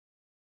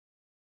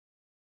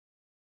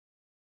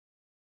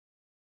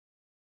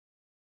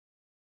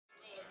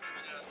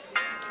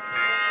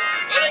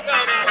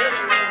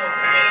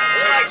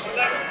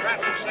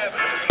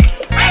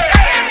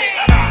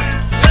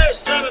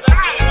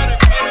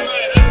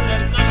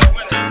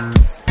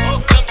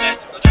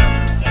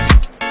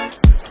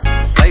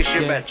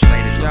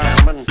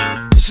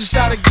This is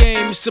how the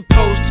game is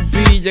supposed to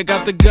be. I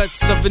got the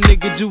guts of a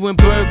nigga doing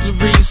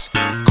burglaries.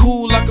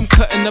 Cool like I'm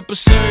cutting up a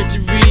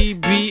surgery.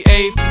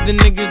 BA for the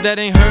niggas that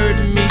ain't heard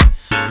of me.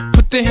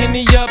 Put the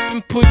Henny up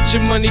and put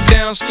your money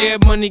down.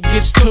 Scared money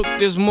gets took,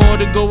 there's more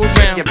to go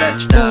around.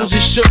 Fools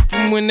is shook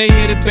from when they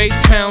hear the bass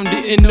pound.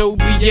 Didn't know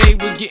BA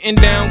was getting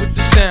down with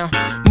the sound.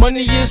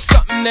 Money is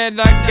something that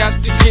I got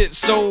to get,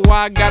 so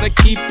I gotta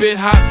keep it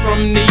hot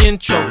from the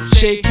intro.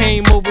 Shay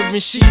came over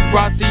and she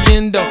brought the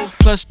endo,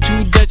 plus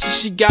 2 Dutchies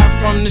she got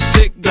from the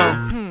sit-go.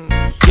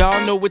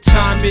 Y'all know what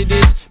time it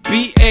is.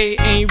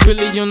 BA ain't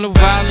really on no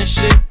violent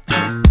shit.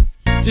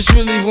 Just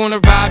really wanna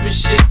vibe and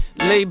shit.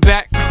 Lay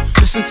back,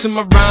 listen to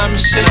my rhyme and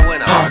shit.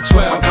 R12.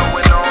 We're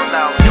going all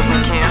out, no we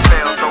can't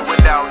fail. Throw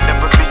it out,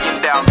 never be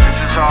in doubt. This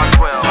is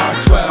R12.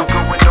 R12.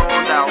 We're going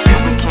all out, no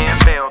we can't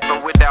fail.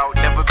 Throw it out,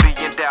 never be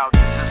in doubt.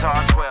 This is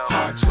R12.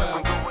 R12.